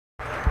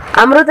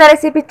Amruta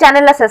recipe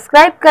चॅनलला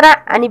subscribe करा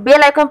आणि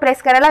बेल आयकॉन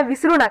प्रेस करायला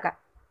विसरू नका।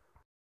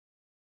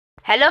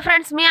 हॅलो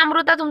फ्रेंड्स, मी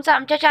अमृता तुमचं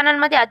आमच्या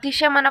चॅनलमध्ये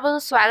अतिशय मनापासून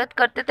स्वागत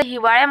करते। तर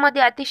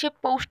हिवाळ्यामध्ये अतिशय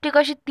पौष्टिक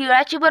अशी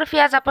तिळाची बर्फी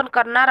आज आपण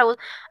करणार आहोत।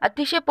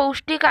 अतिशय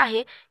पौष्टिक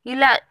आहे।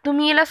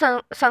 तुम्ही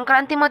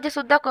संक्रांतीमध्ये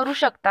सुद्धा करू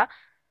शकता।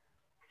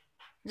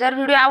 जर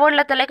व्हिडिओ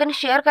आवडला तर लाईक आणि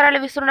शेअर करायला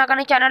विसरू नका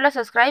आणि चॅनलला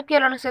सबस्क्राइब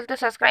केलं नसेल तर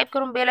सबस्क्राइब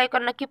करून बेल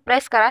आयकॉन नक्की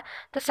प्रेस करा।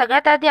 तर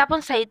सगळ्यात आधी आपण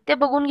साहित्य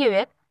बघून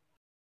घेऊयात।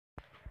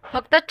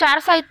 फक्त 4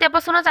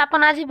 साहित्यापासूनच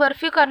आपण आज ही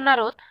बर्फी करणार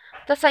आहोत।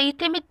 तसं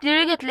इथे मी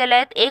तीळ घेतलेले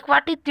आहेत, 1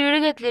 वाटी तीळ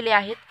घेतलेले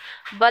आहेत,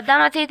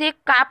 बदामाचे इथे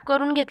काप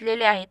करून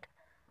घेतलेले आहेत,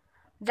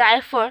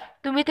 जायफळ,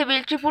 तुम्ही इथे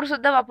वेलची पूड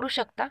सुद्धा वापरू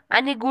शकता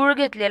आणि गूळ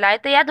घेतलेला आहे।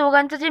 तर या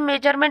दोघांचं जे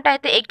मेजरमेंट आहे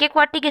ते 1-1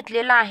 वाटी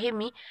घेतलेलं आहे।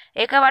 मी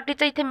एका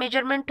वाटीचं इथे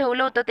मेजरमेंट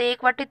ठेवलं होतं, ते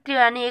 1 वाटी तीळ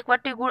आणि 1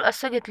 वाटी गूळ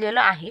असं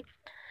घेतलेलं आहे।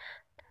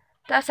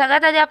 तर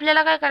सगळ्यात आधी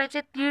आपल्याला काय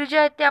करायचे, तीळ जे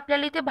आहेत ते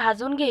आपल्याला इथे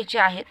भाजून घ्यायचे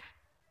आहेत।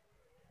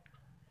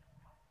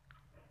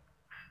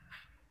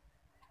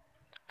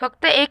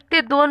 फक्त 1 ते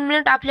 2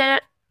 मिनिट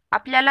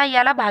आपल्याला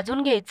याला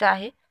भाजून घ्यायचं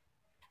आहे।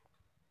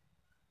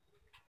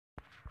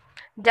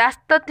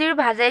 जास्त तीळ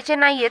भाजायचे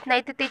नाहीयेत,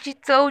 नाही तर त्याची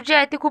चव जी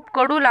आहे ती खूप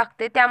कडू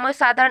लागते। त्यामुळे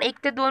साधारण 1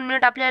 ते 2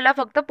 मिनिट आपल्याला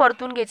फक्त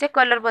परतून घ्यायचे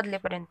कलर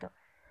बदलेपर्यंत।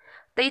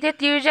 तर इथे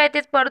तीळ जे आहे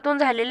ते परतून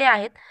झालेले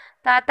आहेत।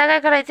 तर आता काय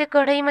करायचे,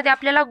 कढईमध्ये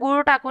आपल्याला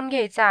गूळ टाकून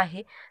घ्यायचा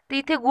आहे। तर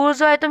इथे गूळ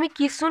जो आहे तो मी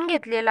किसून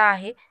घेतलेला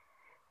आहे।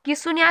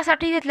 किसून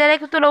यासाठी घेतलेला आहे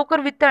की तो लवकर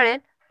वितळेल।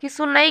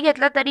 किसून नाही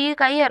घेतला तरी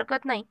काही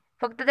हरकत नाही,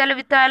 फक्त त्याला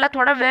वितळायला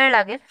थोडा वेळ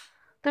लागेल।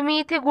 तुम्ही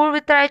इथे गूळ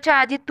वितळायच्या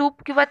आधी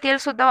तूप किंवा तेल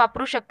सुद्धा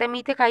वापरू शकता, मी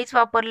इथे काहीच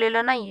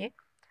वापरलेलं नाहीये।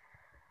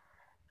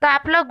 तर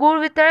आपला गूळ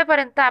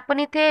वितळेपर्यंत आपण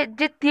इथे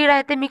जे तीळ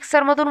आहे ते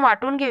मिक्सरमधून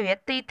वाटून घेऊयात।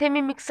 तर इथे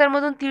मी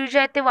मिक्सरमधून तीळ जे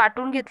आहे ते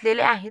वाटून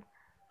घेतलेले आहेत।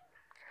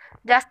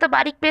 जास्त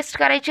बारीक पेस्ट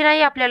करायची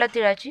नाही आपल्याला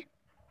तिळाची।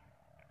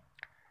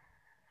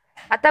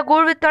 आता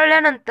गूळ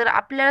वितळल्यानंतर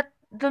आपल्याला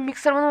जो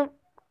मिक्सरमधून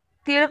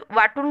तीळ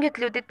वाटून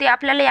घेतले होते ते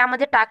आपल्याला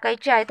यामध्ये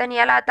टाकायचे आहेत आणि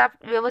याला आता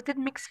व्यवस्थित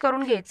मिक्स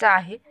करून घ्यायचं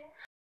आहे।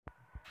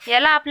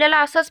 याला आपल्याला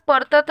असंच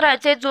परतत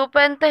राहायचे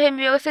जोपर्यंत हे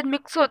व्यवस्थित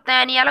मिक्स होत नाही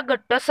आणि याला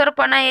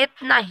घट्टसरपणा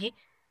येत नाही।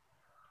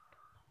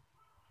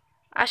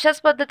 अशाच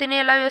पद्धतीने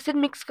याला व्यवस्थित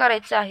मिक्स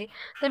करायचं आहे।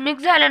 तर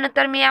मिक्स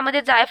झाल्यानंतर मी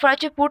यामध्ये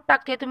जायफळाची पूड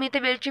टाकते, तुम्ही इथे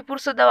वेलची पूड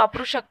सुद्धा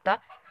वापरू शकता।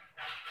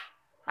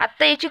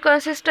 आता याची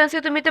कन्सिस्टन्सी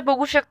तुम्ही इथे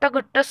बघू शकता,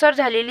 घट्टसर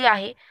झालेली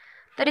आहे।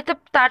 तर इथे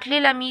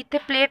ताटलीला मी इथे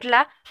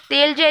प्लेटला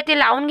तेल जे आहे ते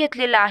लावून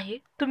घेतलेलं आहे,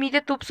 तुम्ही इथे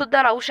तूप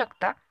सुद्धा लावू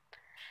शकता।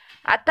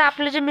 आता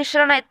आपलं जे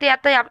मिश्रण आहे ते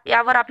आता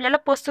यावर आपल्याला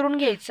पसरून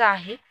घ्यायचं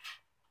आहे।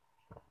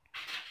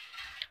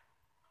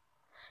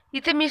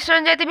 इथे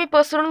मिश्रण जे आहे ते मी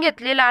पसरून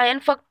घेतलेलं आहे आणि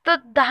फक्त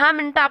 10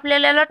 मिनिटं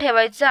आपल्याला याला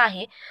ठेवायचं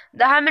आहे।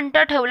 10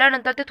 मिनिटं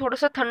ठेवल्यानंतर ते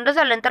थोडंसं थंड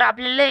झाल्यानंतर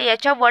आपल्याला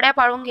याच्या वड्या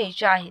पाडून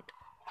घ्यायच्या आहेत।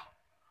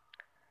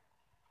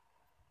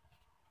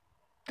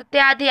 तर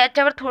त्याआधी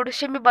याच्यावर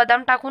थोडेसे मी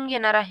बदाम टाकून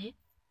घेणार आहे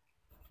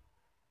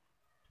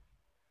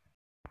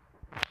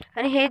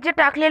आणि हे जे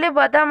टाकलेले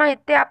बदाम आहेत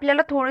ते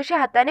आपल्याला थोडेसे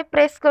हाताने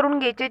प्रेस करून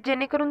घ्यायचे,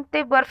 जेणेकरून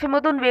ते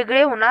बर्फीमधून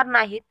वेगळे होणार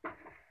नाहीत।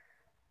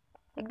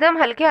 एकदम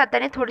हलक्या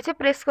हाताने थोडेसे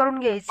प्रेस करून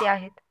घ्यायचे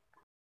आहेत।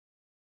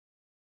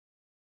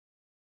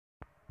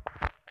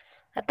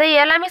 आता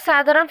याला मी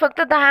साधारण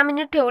फक्त 10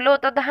 मिनिट ठेवलं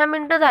होतं। 10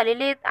 मिनिटं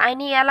झालेली आहेत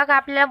आणि याला का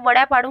आपल्याला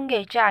वड्या पाडून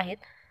घ्यायच्या आहेत।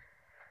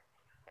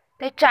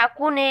 ते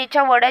चाकूने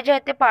याच्या वड्या ज्या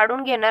आहेत ते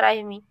पाडून घेणार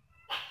आहे मी।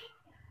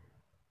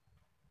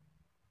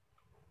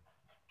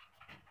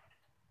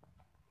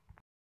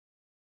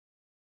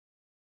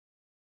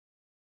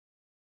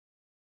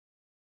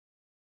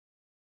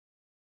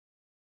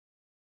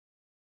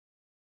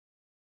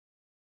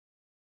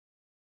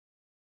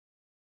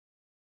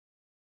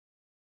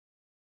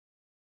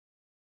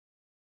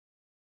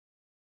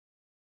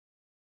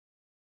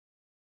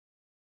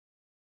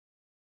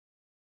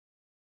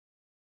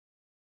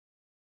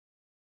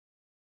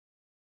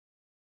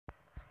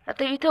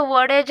 आता इथं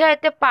वड्या ज्या आहेत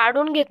ते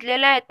पाडून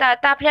घेतलेल्या आहेत। तर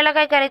आता आपल्याला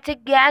काय करायचं,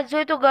 गॅस जो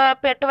आहे तो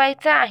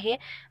पेटवायचा आहे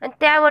आणि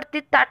त्यावरती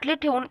ताटली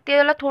ठेवून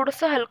त्याला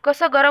थोडंसं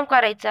हलकंसं गरम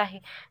करायचं आहे,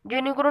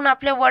 जेणेकरून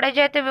आपल्या वड्या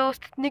ज्या आहेत ते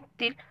व्यवस्थित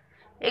निघतील।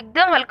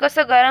 एकदम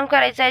हलकंसं गरम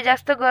करायचं आहे,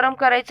 जास्त गरम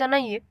करायचं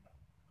नाहीये।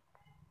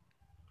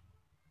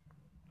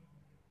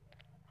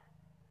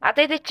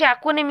 आता इथे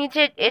चाकूने मी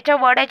याच्या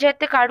वड्या ज्या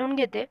आहेत ते काढून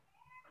घेते।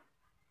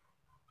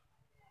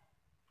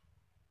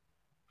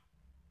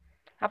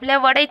 आपल्या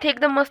वड्या इथे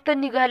एकदम मस्त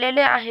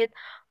निघालेल्या आहेत,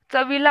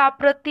 चवीला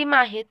अप्रतिम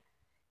आहेत,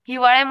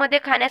 हिवाळ्यामध्ये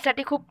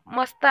खाण्यासाठी खूप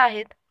मस्त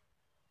आहेत।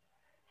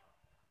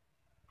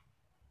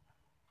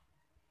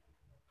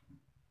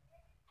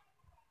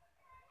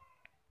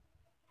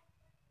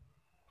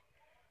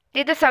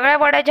 तिथे सगळ्या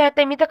वड्या ज्या आहेत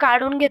ते मी तर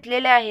काढून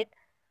घेतलेल्या आहेत।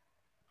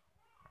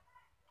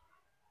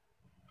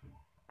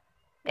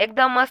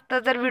 एकदम मस्त।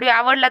 जर व्हिडिओ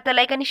आवडला तर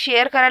लाईक आणि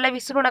शेअर करायला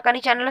विसरू नका आणि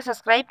चॅनलला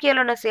सबस्क्राइब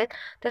केलं नसेल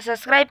तर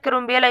सबस्क्राइब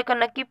करून बेल आयकॉन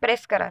नक्की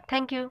प्रेस करा।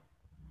 थँक्यू।